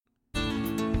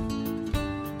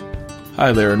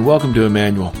Hi there, and welcome to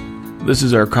Emmanuel. This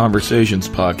is our Conversations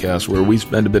podcast where we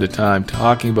spend a bit of time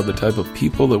talking about the type of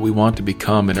people that we want to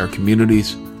become in our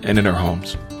communities and in our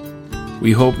homes.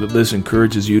 We hope that this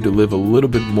encourages you to live a little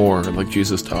bit more like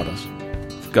Jesus taught us.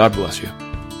 God bless you.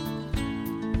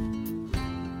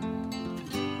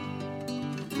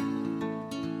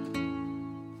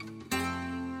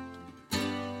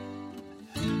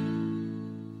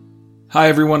 Hi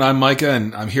everyone, I'm Micah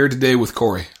and I'm here today with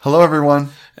Corey. Hello everyone.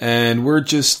 And we're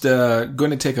just going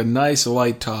to take a nice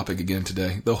light topic again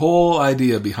today. The whole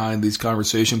idea behind these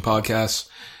conversation podcasts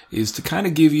is to kind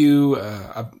of give you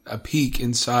a peek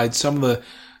inside some of the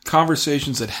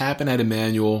conversations that happen at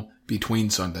Emmanuel between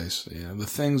Sundays. You know, the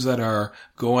things that are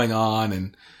going on.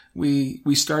 And we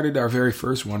started our very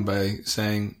first one by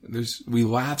saying we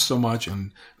laugh so much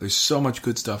and there's so much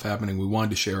good stuff happening. We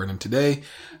wanted to share it. And today,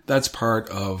 that's part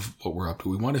of what we're up to.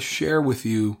 We want to share with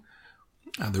you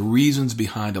the reasons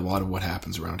behind a lot of what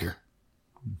happens around here.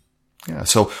 Yeah,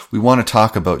 so we want to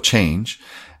talk about change.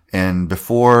 And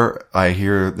before I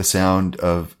hear the sound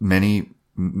of many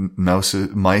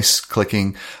mice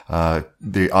clicking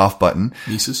the off button.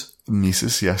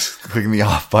 Mises, yes, clicking the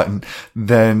off button.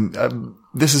 Then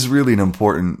this is really an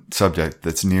important subject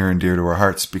that's near and dear to our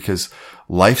hearts because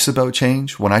life's about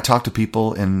change. When I talk to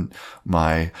people in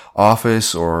my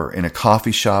office or in a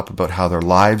coffee shop about how their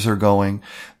lives are going,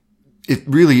 it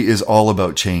really is all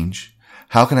about change.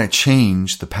 How can I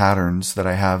change the patterns that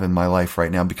I have in my life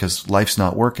right now because life's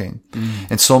not working?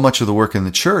 And so much of the work in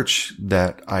the church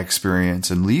that I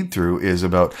experience and lead through is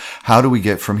about how do we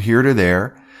get from here to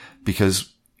there?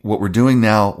 Because what we're doing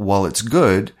now, while it's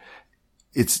good,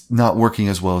 it's not working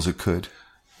as well as it could.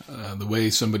 The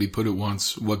way somebody put it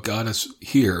once, what got us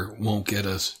here won't get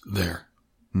us there.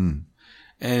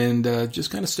 And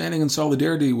just kind of standing in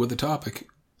solidarity with the topic.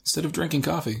 Instead of drinking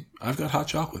coffee, I've got hot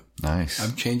chocolate. Nice.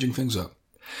 I'm changing things up.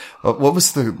 What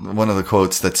was one of the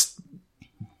quotes that's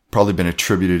probably been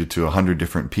attributed to 100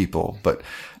 different people, but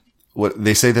what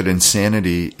they say that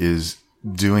insanity is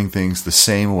doing things the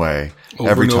same way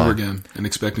every time. Over again and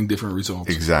expecting different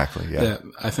results. Exactly. Yeah.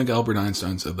 I think Albert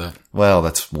Einstein said that. Well,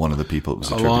 that's one of the people it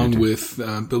was attributed Along to.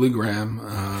 with Billy Graham,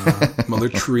 Mother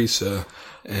Teresa,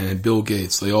 and Bill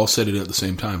Gates. They all said it at the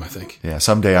same time, I think. Yeah.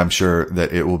 Someday I'm sure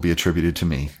that it will be attributed to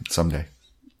me. Someday.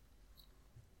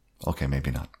 Okay.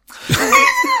 Maybe not.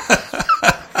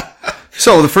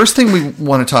 So the first thing we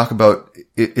want to talk about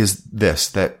is this,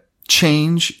 that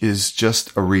change is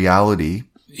just a reality.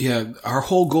 Yeah. Our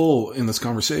whole goal in this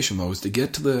conversation, though, is to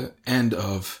get to the end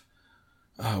of,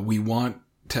 we want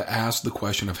to ask the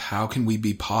question of how can we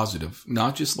be positive?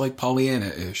 Not just like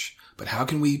Pollyanna-ish, but how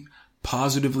can we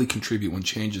positively contribute when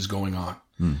change is going on?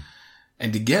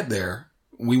 And to get there,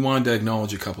 we wanted to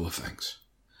acknowledge a couple of things.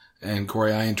 And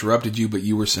Corey, I interrupted you, but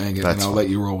you were saying it, and I'll let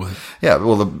you roll with it. Yeah,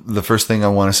 well, the first thing I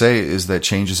want to say is that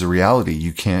change is a reality.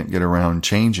 You can't get around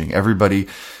changing. Everybody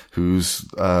who's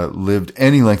lived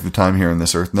any length of time here on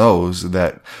this earth knows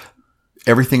that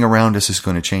everything around us is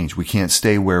going to change. We can't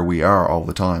stay where we are all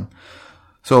the time.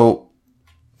 So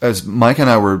as Mike and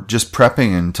I were just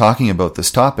prepping and talking about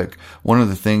this topic, one of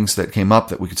the things that came up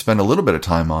that we could spend a little bit of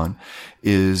time on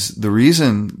is the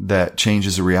reason that change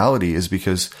is a reality is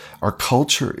because our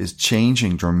culture is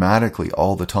changing dramatically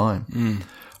all the time.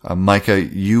 Micah,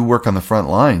 you work on the front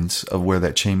lines of where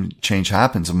that change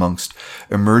happens amongst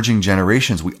emerging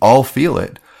generations. We all feel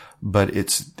it, but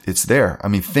it's there. I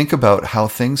mean, think about how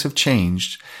things have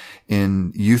changed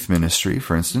in youth ministry,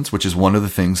 for instance, which is one of the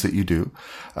things that you do,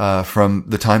 from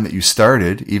the time that you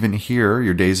started, even here,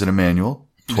 your days at Emmanuel,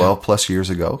 12 plus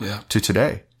years ago, to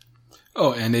today.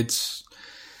 Oh, and it's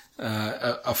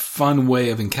a fun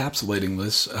way of encapsulating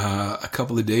this. A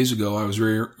couple of days ago, I was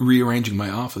rearranging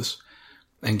my office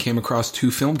and came across 2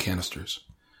 film canisters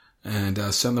and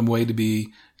sent them away to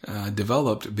be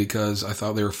developed because I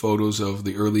thought they were photos of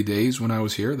the early days when I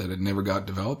was here that had never got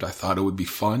developed. I thought it would be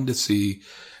fun to see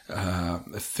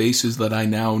faces that I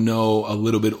now know a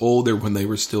little bit older when they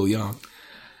were still young.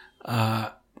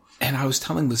 And I was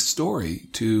telling the story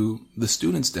to the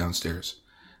students downstairs.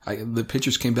 The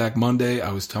pictures came back Monday.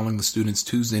 I was telling the students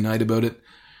Tuesday night about it.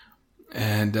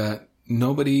 And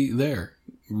nobody there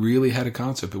really had a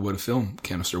concept of what a film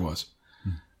canister was.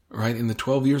 Right? In the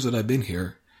 12 years that I've been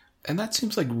here. And that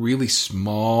seems like really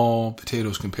small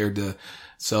potatoes compared to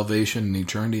salvation and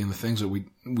eternity and the things that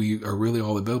we are really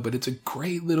all about. But it's a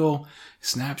great little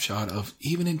snapshot of,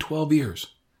 even in 12 years,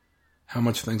 how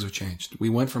much things have changed. We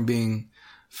went from being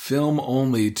film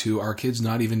only to our kids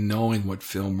not even knowing what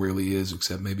film really is,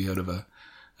 except maybe out of a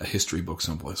history book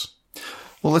someplace.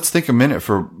 Well, let's think a minute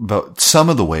about some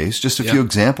of the ways, just a few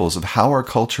examples of how our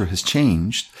culture has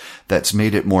changed that's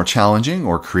made it more challenging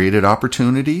or created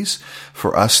opportunities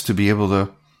for us to be able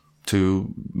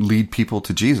to lead people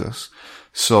to Jesus.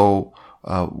 So,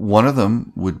 one of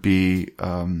them would be,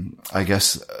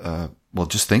 just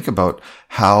think about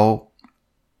how,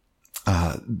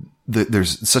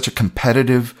 there's such a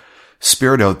competitive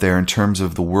spirit out there in terms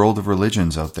of the world of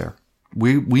religions out there.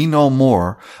 We know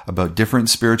more about different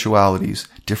spiritualities,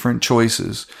 different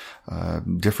choices,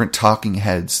 different talking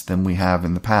heads than we have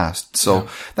in the past. So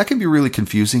that can be really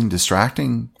confusing,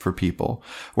 distracting for people.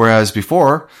 Whereas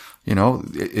before,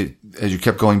 as you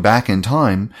kept going back in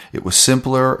time, it was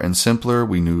simpler and simpler.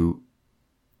 We knew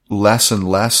less and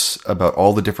less about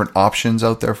all the different options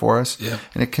out there for us. Yeah.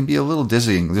 And it can be a little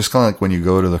dizzying. Just kind of like when you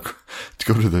go to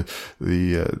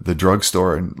the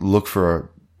drugstore and look for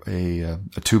a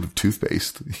tube of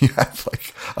toothpaste. You have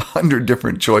like 100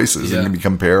 different choices and you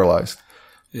become paralyzed.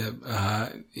 Yeah.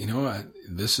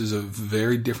 This is a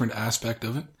very different aspect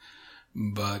of it.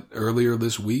 But earlier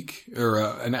this week,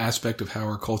 an aspect of how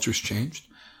our culture's changed.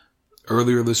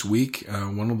 Earlier this week,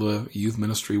 one of the youth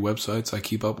ministry websites I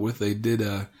keep up with, they did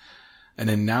an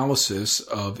analysis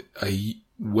of a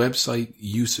website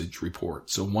usage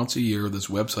report. So once a year, this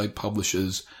website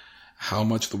publishes how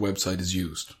much the website is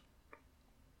used.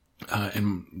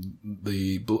 And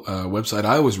the website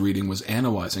I was reading was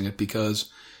analyzing it because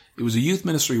it was a youth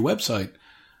ministry website,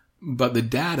 but the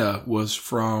data was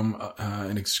from,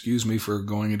 and excuse me for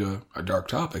going into a dark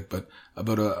topic, but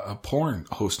about a porn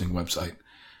hosting website.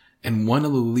 And one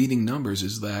of the leading numbers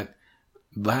is that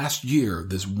last year,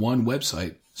 this one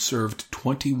website served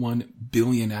 21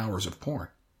 billion hours of porn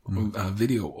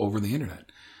video over the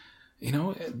internet.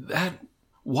 That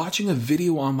watching a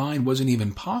video online wasn't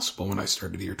even possible when I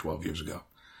started here 12 years ago,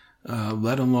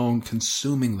 let alone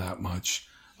consuming that much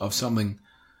of something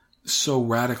so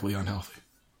radically unhealthy.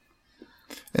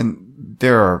 And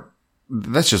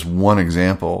that's just one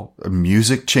example.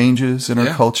 Music changes in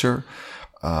our culture.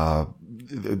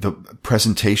 The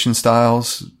presentation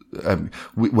styles.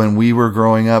 When we were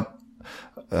growing up,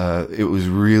 it was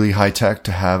really high tech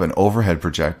to have an overhead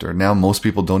projector. Now most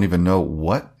people don't even know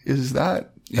what is that.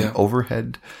 An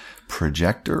overhead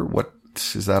projector. What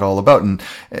is that all about?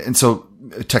 And so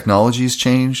technology's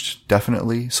changed,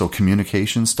 definitely. So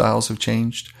communication styles have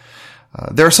changed.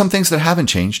 There are some things that haven't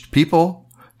changed. People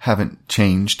haven't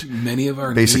changed. Many of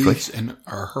our needs and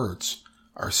our hurts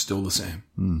are still the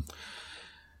same.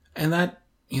 And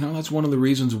that's one of the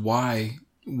reasons why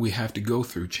we have to go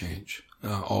through change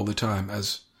all the time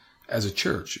as a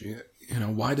church.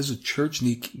 Why does a church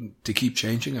need to keep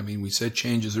changing? I mean, we said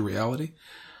change is a reality.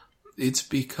 It's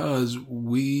because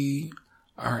we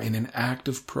are in an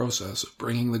active process of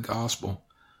bringing the gospel,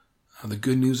 the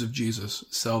good news of Jesus,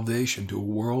 salvation to a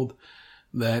world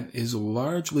that is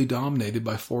largely dominated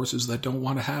by forces that don't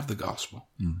want to have the gospel.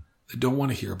 They don't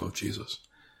want to hear about Jesus.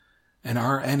 And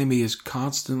our enemy is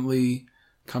constantly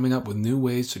coming up with new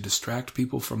ways to distract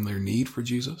people from their need for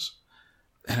Jesus.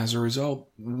 And as a result,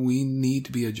 we need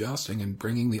to be adjusting and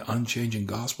bringing the unchanging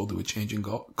gospel to a changing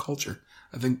culture.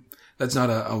 I think that's not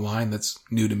a line that's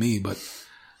new to me, but,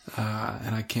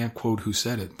 and I can't quote who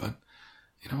said it, but,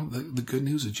 the good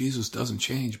news of Jesus doesn't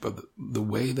change, but the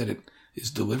way that it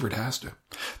is delivered has to.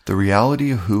 The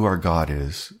reality of who our God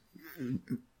is,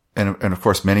 and of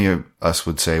course many of us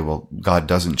would say, well, God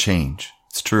doesn't change.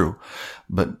 It's true.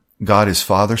 But God is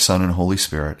Father, Son, and Holy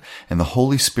Spirit, and the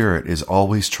Holy Spirit is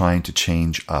always trying to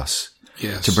change us.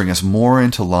 Yes. To bring us more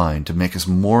into line, to make us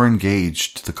more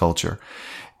engaged to the culture.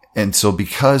 And so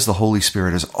because the Holy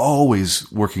Spirit is always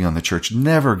working on the church,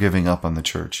 never giving up on the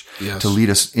church, to lead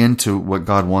us into what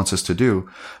God wants us to do,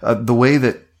 the way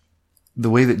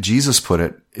that Jesus put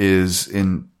it is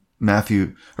in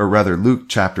Luke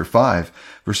chapter 5,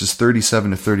 verses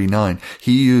 37 to 39.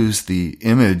 He used the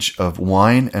image of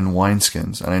wine and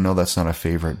wineskins. And I know that's not a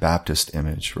favorite Baptist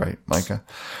image, right, Micah?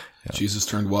 Yeah. Jesus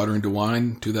turned water into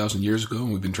wine 2,000 years ago,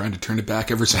 and we've been trying to turn it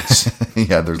back ever since.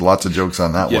 Yeah, there's lots of jokes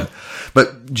on that one.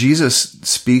 But Jesus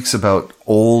speaks about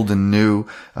old and new.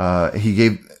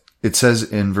 It says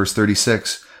in verse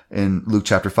 36 in Luke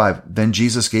chapter 5, then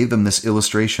Jesus gave them this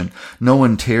illustration. No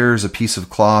one tears a piece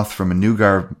of cloth from a new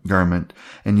garment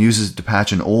and uses it to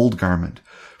patch an old garment.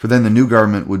 For then the new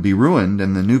garment would be ruined,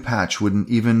 and the new patch wouldn't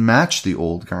even match the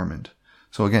old garment.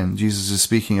 So again, Jesus is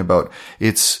speaking about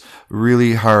it's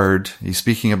really hard. He's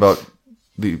speaking about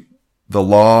the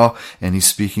law, and he's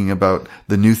speaking about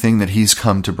the new thing that he's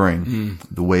come to bring,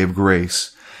 the way of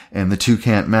grace, and the two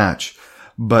can't match.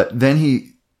 But then he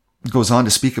goes on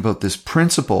to speak about this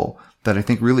principle that I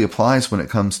think really applies when it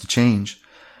comes to change.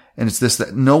 And it's this,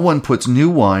 that no one puts new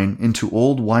wine into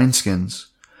old wineskins,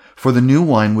 for the new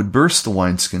wine would burst the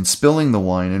wineskins, spilling the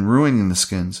wine and ruining the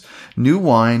skins. New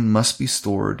wine must be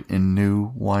stored in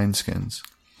new wineskins.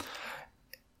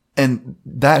 And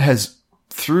that has,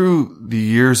 through the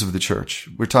years of the church,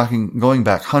 we're talking going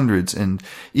back hundreds and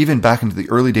even back into the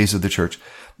early days of the church,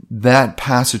 that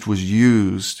passage was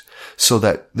used so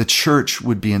that the church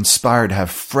would be inspired to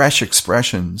have fresh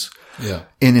expressions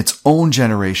in its own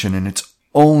generation, in its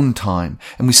own time.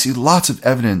 And we see lots of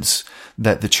evidence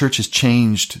that the church has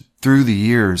changed through the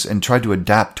years and tried to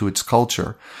adapt to its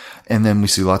culture. And then we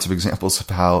see lots of examples of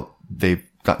how they've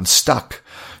gotten stuck,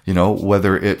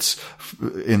 whether it's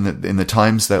in the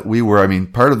times that we were. I mean,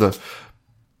 part of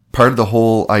the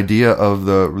whole idea of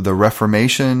the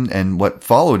Reformation and what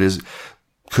followed is,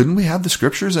 couldn't we have the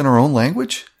scriptures in our own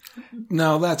language?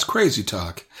 No, that's crazy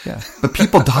talk. Yeah. But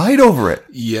people died over it.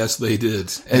 Yes, they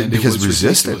did. And because it was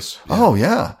resisted. ridiculous. Yeah. Oh,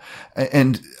 yeah.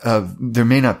 And there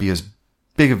may not be as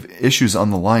big of issues on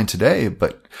the line today,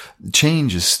 but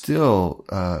change is still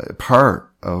part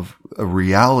of a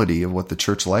reality of what the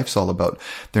church life's all about.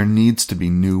 There needs to be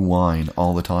new wine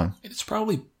all the time. It's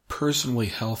probably personally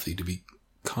healthy to be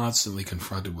constantly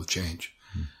confronted with change.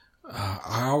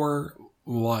 Our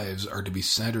lives are to be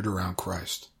centered around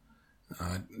Christ,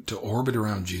 to orbit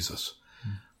around Jesus.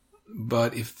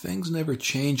 But if things never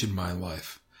change in my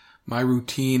life, my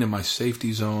routine and my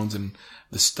safety zones and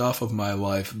the stuff of my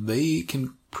life, they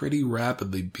can pretty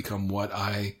rapidly become what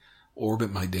I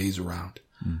orbit my days around.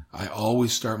 I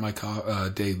always start my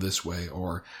day this way,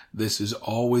 or this is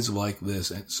always like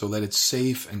this, so that it's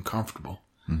safe and comfortable.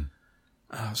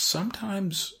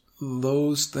 Sometimes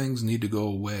those things need to go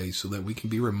away so that we can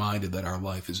be reminded that our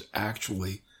life is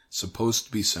actually supposed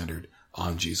to be centered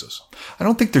on Jesus. I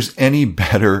don't think there's any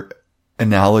better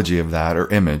analogy of that or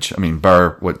image. I mean,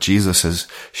 bar what Jesus has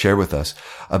shared with us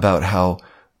about how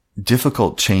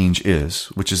difficult change is,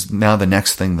 which is now the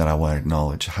next thing that I want to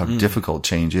acknowledge, how difficult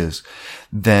change is.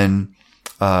 Then,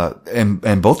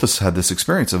 and both of us had this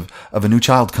experience of a new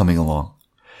child coming along.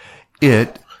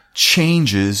 It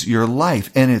changes your life,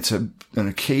 and it's an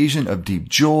occasion of deep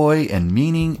joy and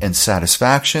meaning and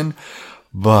satisfaction.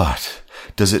 But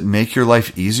does it make your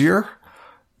life easier?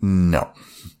 No.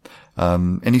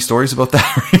 Any stories about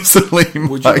that recently,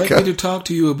 Would you like me to talk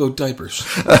to you about diapers?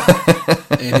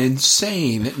 An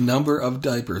insane number of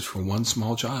diapers for one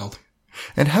small child.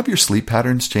 And have your sleep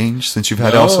patterns changed since you've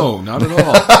had Elsa? No, not at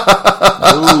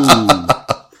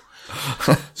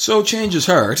all. So change is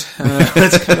hard.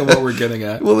 That's kind of what we're getting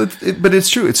at. Well, but it's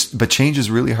true. But change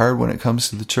is really hard when it comes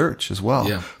to the church as well.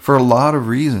 Yeah. For a lot of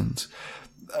reasons.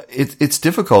 It's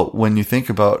difficult when you think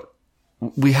about,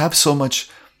 we have so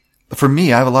much. For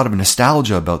me, I have a lot of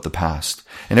nostalgia about the past.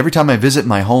 And every time I visit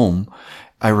my home,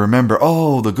 I remember,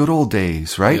 the good old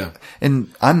days, right? Yeah.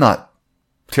 And I'm not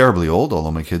terribly old,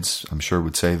 although my kids, I'm sure,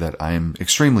 would say that I am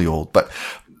extremely old. But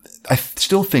I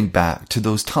still think back to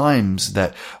those times,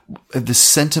 that the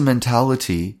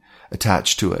sentimentality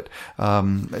attached to it.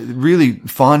 Really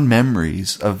fond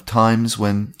memories of times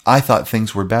when I thought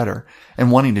things were better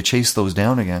and wanting to chase those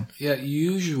down again. Yeah,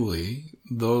 usually,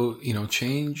 though,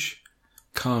 change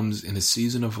comes in a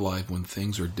season of life when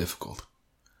things are difficult.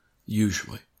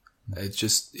 Usually.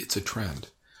 It's a trend.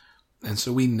 And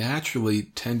so we naturally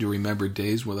tend to remember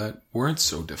days that weren't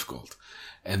so difficult.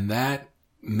 And that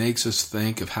makes us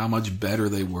think of how much better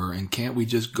they were. And can't we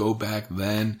just go back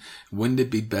then? Wouldn't it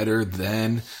be better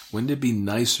then? Wouldn't it be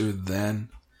nicer then?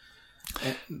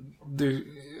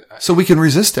 So we can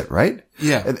resist it, right?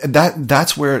 Yeah.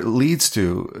 That's where it leads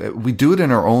to. We do it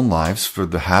in our own lives, for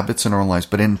the habits in our own lives,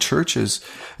 but in churches,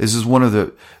 this is one of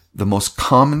the most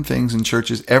common things in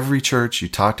churches. Every church, you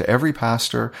talk to every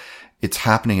pastor, it's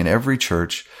happening in every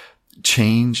church.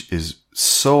 Change is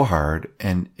so hard,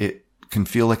 and it can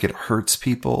feel like it hurts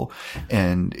people,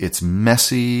 and it's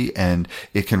messy, and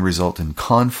it can result in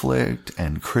conflict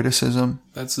and criticism.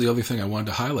 That's the other thing I wanted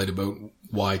to highlight about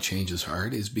why change is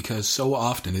hard, is because so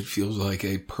often it feels like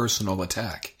a personal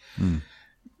attack.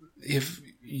 If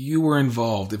you were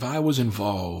involved, if I was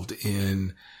involved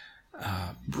in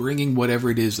bringing whatever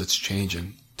it is that's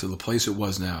changing to the place it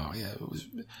was now. Yeah, it was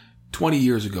 20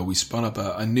 years ago, we spun up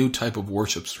a new type of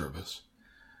worship service.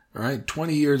 All right.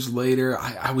 20 years later,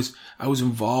 I was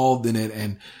involved in it,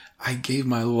 and I gave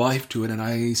my life to it, and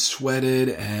I sweated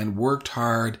and worked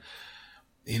hard.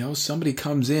 Somebody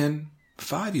comes in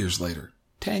 5 years later,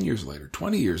 10 years later,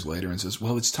 20 years later, and says,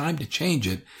 well, it's time to change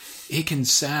it. It can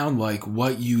sound like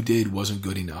what you did wasn't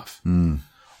good enough,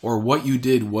 or what you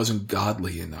did wasn't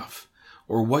godly enough,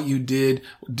 or what you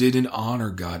didn't honor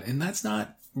God. And that's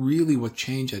not really what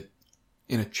change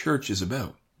in a church is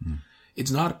about.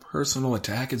 It's not a personal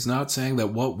attack. It's not saying that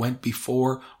what went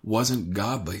before wasn't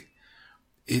godly.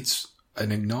 It's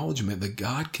an acknowledgement that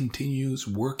God continues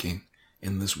working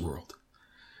in this world.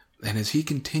 And as he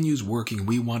continues working,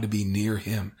 we want to be near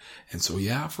him. And so,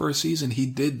 yeah, for a season, he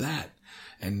did that.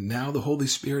 And now the Holy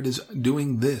Spirit is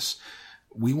doing this.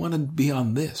 We want to be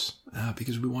on this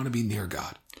because we want to be near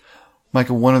God.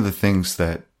 Michael, one of the things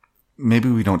that maybe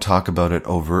we don't talk about it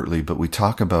overtly, but we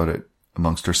talk about it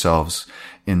amongst ourselves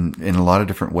in a lot of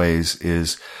different ways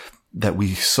is that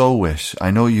we so wish,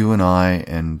 I know you and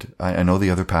I know the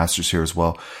other pastors here as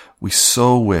well, we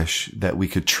so wish that we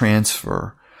could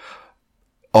transfer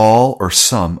all or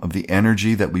some of the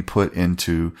energy that we put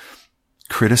into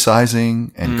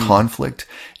criticizing and conflict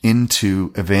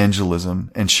into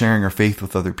evangelism and sharing our faith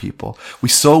with other people. We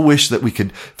so wish that we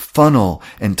could funnel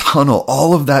and tunnel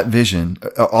all of that vision,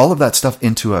 all of that stuff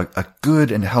into a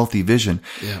good and healthy vision.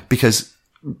 Yeah. Because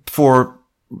for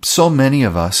so many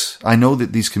of us, I know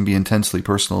that these can be intensely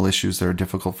personal issues that are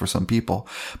difficult for some people,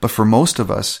 but for most of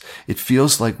us, it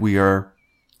feels like we're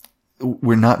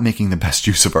not making the best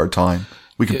use of our time.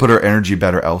 We can put our energy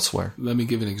better elsewhere. Let me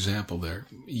give an example there.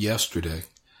 Yesterday,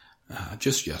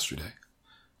 just yesterday,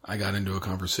 I got into a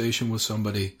conversation with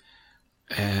somebody,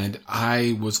 and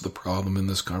I was the problem in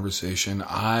this conversation.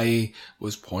 I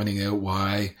was pointing out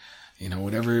why,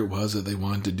 whatever it was that they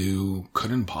wanted to do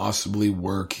couldn't possibly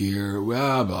work here,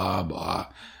 blah, blah, blah.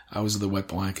 I was the wet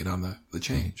blanket on the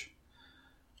change.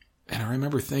 And I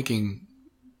remember thinking,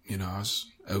 I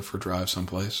was out for a drive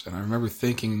someplace, and I remember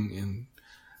thinking in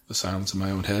the silence in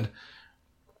my own head,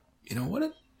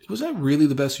 was that really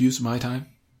the best use of my time?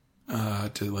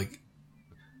 To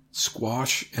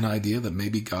squash an idea that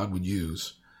maybe God would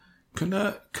use. Wouldn't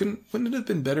it have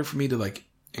been better for me to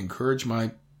encourage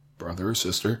my brother or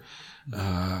sister?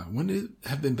 Wouldn't it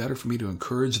have been better for me to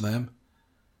encourage them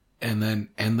and then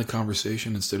end the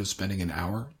conversation instead of spending an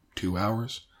hour, 2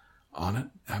 hours on it?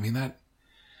 I mean,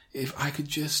 if I could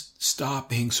just stop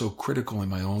being so critical in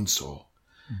my own soul,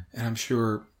 and I'm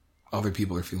sure other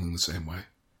people are feeling the same way.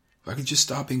 If I could just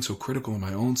stop being so critical in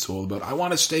my own soul about, I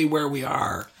want to stay where we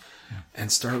are,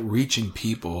 and start reaching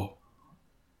people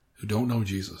who don't know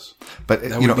Jesus. But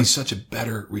that would be such a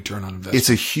better return on investment. It's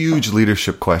a huge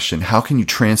leadership question. How can you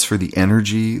transfer the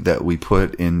energy that we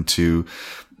put into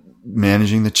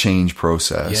managing the change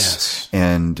process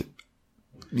and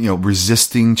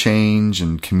resisting change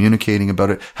and communicating about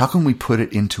it? How can we put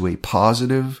it into a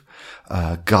positive,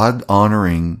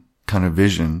 God-honoring kind of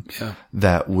vision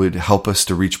that would help us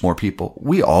to reach more people?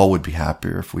 We all would be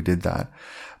happier if we did that.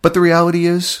 But the reality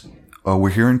is,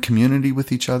 we're here in community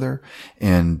with each other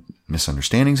and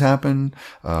misunderstandings happen.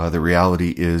 The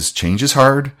reality is change is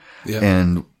hard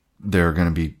and there are going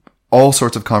to be all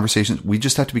sorts of conversations. We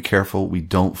just have to be careful we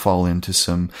don't fall into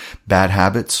some bad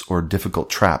habits or difficult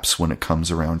traps when it comes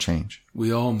around change.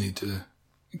 We all need to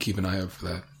keep an eye out for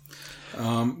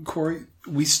that. Corey,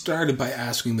 we started by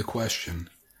asking the question,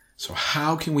 so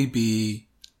how can we be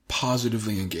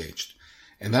positively engaged?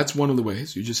 And that's one of the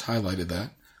ways. You just highlighted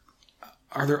that.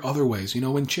 Are there other ways?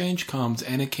 When change comes,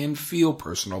 and it can feel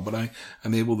personal, but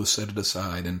I'm able to set it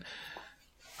aside, and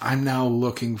I'm now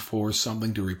looking for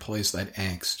something to replace that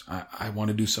angst. I want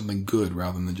to do something good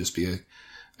rather than just be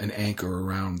an anchor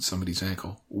around somebody's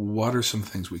ankle. What are some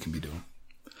things we can be doing?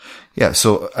 Yeah,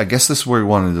 so I guess this is where we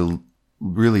wanted to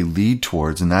really lead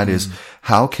towards, and that is,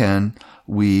 how can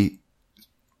we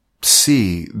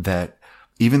see that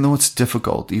even though it's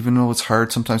difficult, even though it's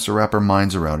hard sometimes to wrap our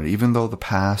minds around it, even though the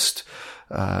past,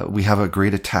 we have a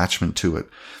great attachment to it,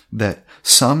 that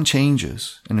some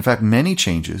changes, and in fact many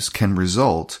changes, can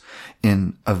result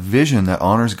in a vision that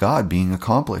honors God being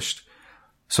accomplished.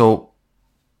 So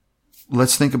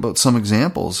let's think about some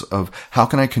examples of how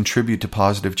can I contribute to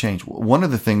positive change. One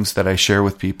of the things that I share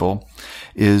with people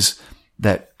is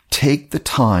that take the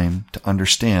time to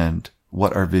understand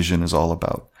what our vision is all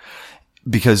about.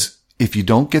 Because if you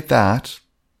don't get that,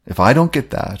 if I don't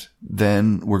get that,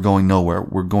 then we're going nowhere.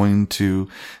 We're going to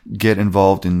get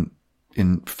involved in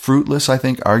fruitless, I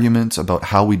think, arguments about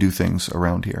how we do things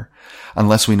around here,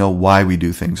 unless we know why we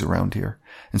do things around here.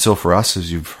 And so for us,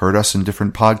 as you've heard us in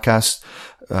different podcasts,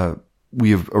 we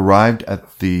have arrived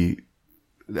at the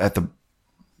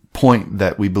point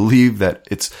that we believe that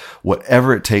it's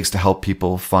whatever it takes to help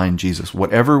people find Jesus.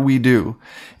 Whatever we do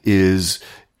is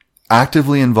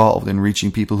actively involved in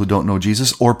reaching people who don't know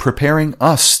Jesus, or preparing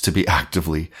us to be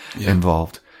actively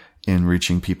involved in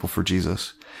reaching people for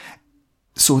Jesus.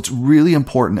 So it's really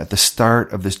important at the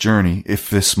start of this journey, if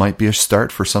this might be a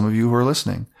start for some of you who are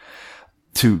listening,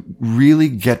 to really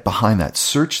get behind that.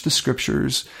 Search the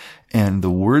scriptures and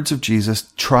the words of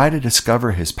Jesus, try to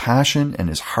discover his passion and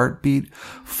his heartbeat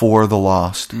for the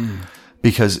lost.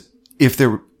 Because if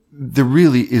there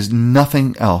really is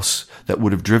nothing else that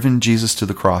would have driven Jesus to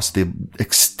the cross, the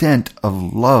extent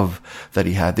of love that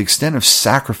he had, the extent of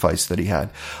sacrifice that he had,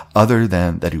 other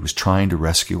than that he was trying to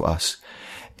rescue us.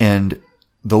 And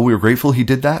though we are grateful he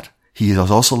did that, he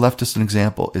has also left us an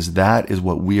example, is that is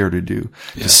what we are to do.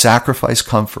 Yeah. To sacrifice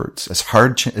comforts, as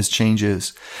hard as change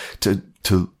is, to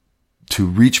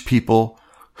reach people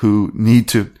who need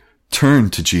to turn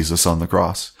to Jesus on the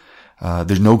cross.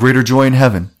 There's no greater joy in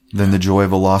heaven than the joy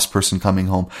of a lost person coming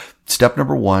home. Step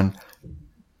number 1,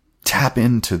 tap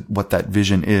into what that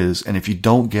vision is. And if you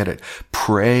don't get it,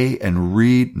 pray and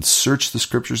read and search the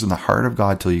scriptures in the heart of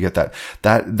God till you get that.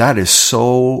 That is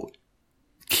so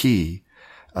key.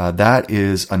 That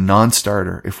is a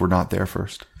non-starter if we're not there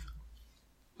first.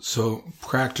 So,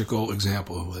 practical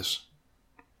example of this.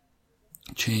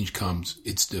 Change comes,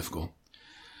 it's difficult.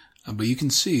 But you can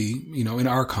see, in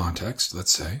our context,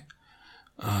 let's say,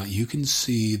 you can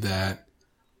see that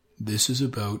this is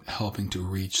about helping to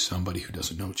reach somebody who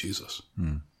doesn't know Jesus.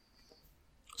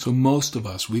 So most of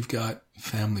us, we've got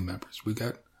family members, we've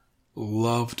got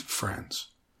loved friends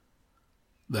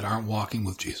that aren't walking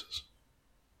with Jesus.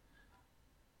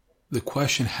 The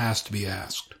question has to be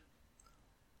asked,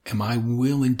 am I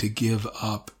willing to give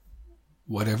up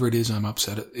whatever it is I'm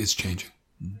upset at is changing?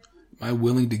 Am I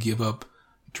willing to give up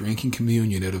drinking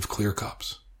communion out of clear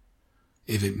cups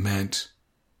if it meant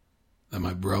that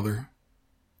my brother,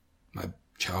 my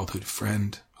childhood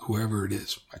friend, whoever it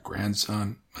is, my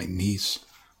grandson, my niece,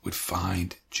 would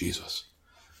find Jesus?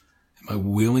 Am I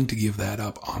willing to give that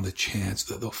up on the chance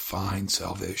that they'll find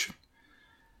salvation?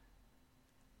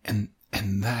 And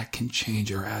that can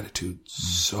change our attitude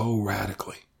so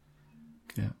radically.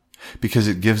 Yeah. Because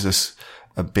it gives us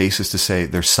a basis to say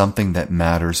there's something that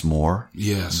matters more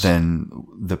than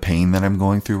the pain that I'm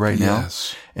going through right now.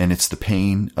 And it's the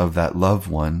pain of that loved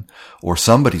one or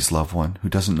somebody's loved one who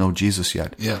doesn't know Jesus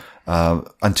yet. Yeah.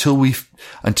 Until we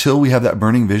have that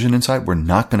burning vision inside, we're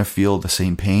not going to feel the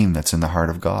same pain that's in the heart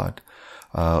of God.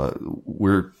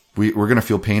 We're going to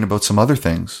feel pain about some other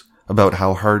things, about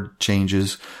how hard change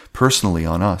is personally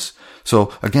on us.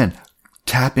 So again,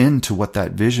 tap into what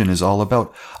that vision is all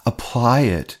about. Apply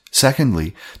it,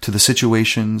 secondly, to the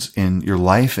situations in your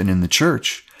life and in the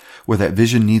church where that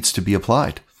vision needs to be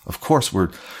applied. Of course,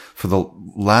 for the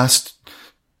last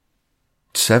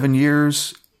 7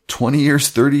 years, 20 years,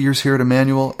 30 years here at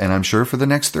Emmanuel, and I'm sure for the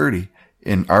next 30,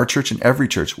 in our church and every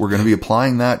church, we're going to be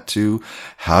applying that to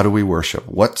how do we worship?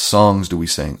 What songs do we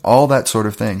sing? All that sort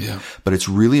of thing. Yeah. But it's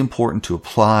really important to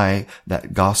apply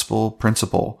that gospel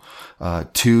principle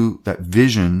to that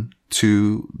vision,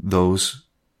 to those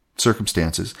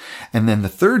circumstances. And then the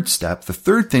third step, the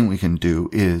third thing we can do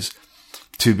is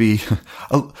to be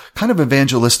kind of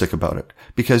evangelistic about it,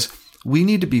 because we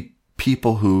need to be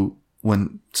people who,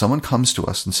 when someone comes to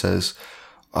us and says,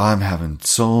 I'm having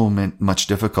so much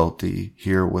difficulty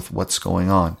here with what's going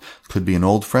on. Could be an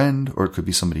old friend, or it could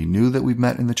be somebody new that we've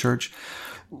met in the church.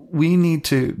 We need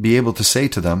to be able to say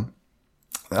to them,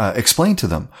 explain to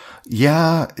them,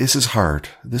 yeah, this is hard.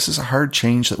 This is a hard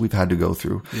change that we've had to go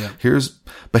through. Yeah.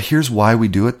 Here's why we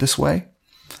do it this way.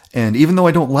 And even though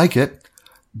I don't like it,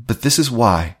 but this is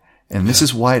why. And this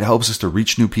is why it helps us to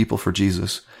reach new people for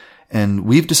Jesus. And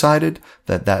we've decided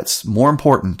that that's more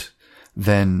important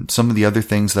than some of the other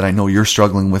things that I know you're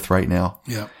struggling with right now.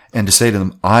 Yeah. And to say to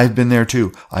them, I've been there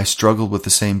too. I struggled with the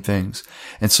same things.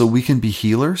 And so we can be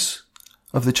healers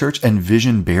of the church and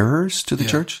vision bearers to the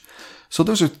church. So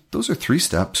those are 3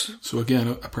 steps. So again,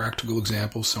 a practical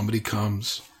example, somebody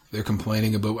comes, they're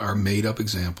complaining about our made up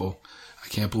example. I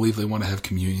can't believe they want to have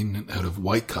communion out of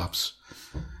white cups.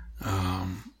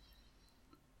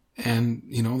 And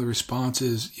the response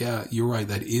is, yeah, you're right.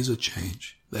 That is a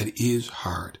change. That is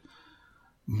hard.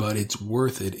 But it's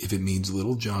worth it if it means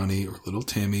little Johnny or little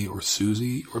Timmy or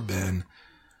Susie or Ben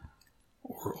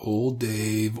or old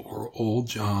Dave or old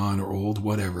John or old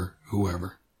whatever,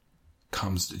 whoever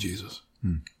comes to Jesus.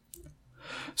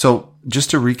 So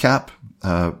just to recap,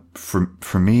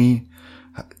 for me,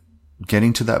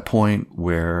 getting to that point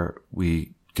where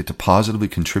we get to positively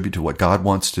contribute to what God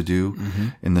wants to do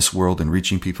in this world and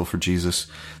reaching people for Jesus,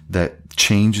 that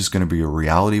change is going to be a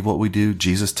reality of what we do.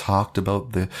 Jesus talked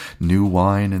about the new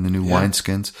wine and the new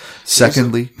wineskins.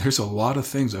 Secondly, there's a lot of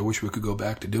things I wish we could go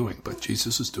back to doing, but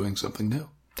Jesus is doing something new.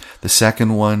 The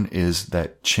second one is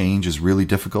that change is really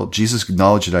difficult. Jesus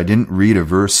acknowledged it. I didn't read a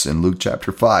verse in Luke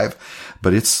chapter 5,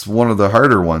 but it's one of the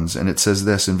harder ones. And it says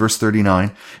this in verse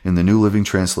 39 in the New Living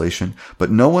Translation,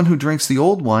 but no one who drinks the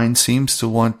old wine seems to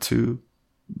want to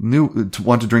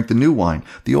want to drink the new wine.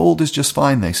 The old is just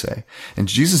fine, they say. And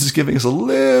Jesus is giving us a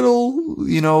little,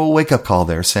 wake up call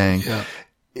there, saying,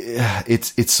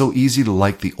 it's so easy to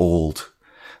like the old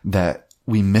that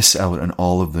we miss out on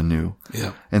all of the new.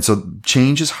 Yeah. And so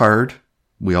change is hard.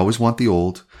 We always want the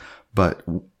old, but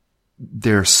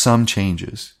there are some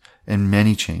changes and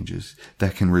many changes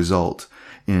that can result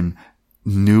in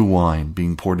new wine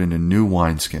being poured into new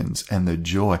wineskins, and the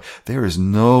joy. There is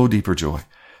no deeper joy,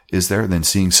 is there, than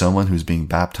seeing someone who's being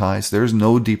baptized? There's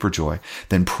no deeper joy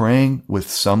than praying with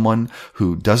someone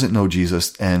who doesn't know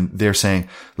Jesus and they're saying,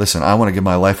 listen, I want to give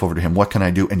my life over to him. What can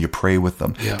I do? And you pray with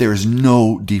them. Yeah. There is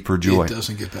no deeper joy. It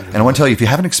doesn't get better. And I want to tell you, if you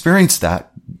haven't experienced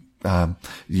that,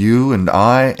 you and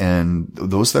I and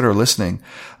those that are listening,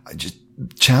 I just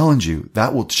challenge you.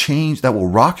 That will change, that will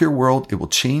rock your world. It will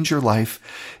change your life.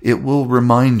 It will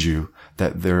remind you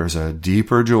that there's a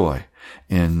deeper joy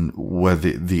in where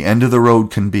the end of the road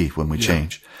can be when we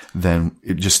change than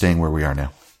just staying where we are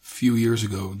now. A few years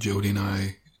ago, Jody and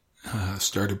I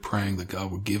started praying that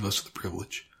God would give us the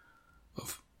privilege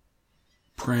of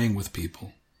praying with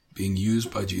people, being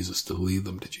used by Jesus to lead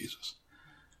them to Jesus.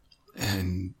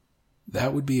 And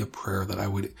that would be a prayer that I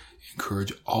would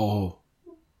encourage all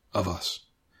of us.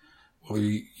 Well,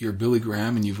 you're Billy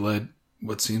Graham and you've led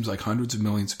what seems like hundreds of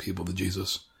millions of people to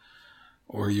Jesus.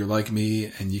 Or you're like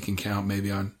me and you can count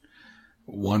maybe on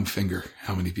one finger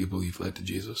how many people you've led to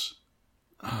Jesus.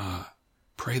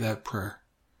 Pray that prayer.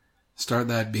 Start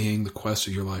that being the quest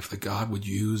of your life, that God would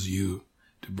use you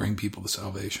to bring people to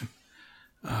salvation.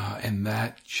 And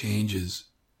that changes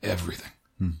everything.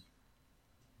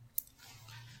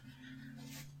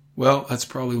 Well, that's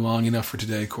probably long enough for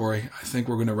today, Corey. I think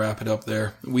we're going to wrap it up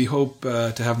there. We hope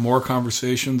to have more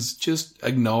conversations, just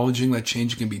acknowledging that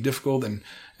change can be difficult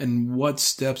and what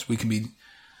steps we can be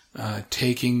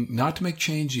taking, not to make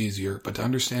change easier, but to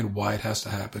understand why it has to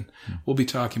happen. We'll be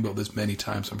talking about this many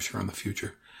times, I'm sure, in the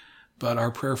future. But our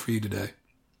prayer for you today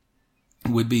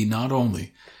would be not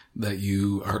only that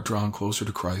you are drawn closer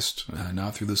to Christ,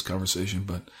 not through this conversation,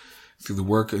 but through the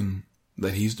work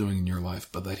that he's doing in your life,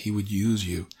 but that he would use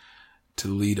you to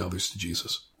lead others to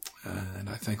Jesus. And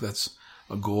I think that's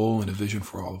a goal and a vision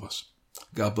for all of us.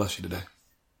 God bless you today.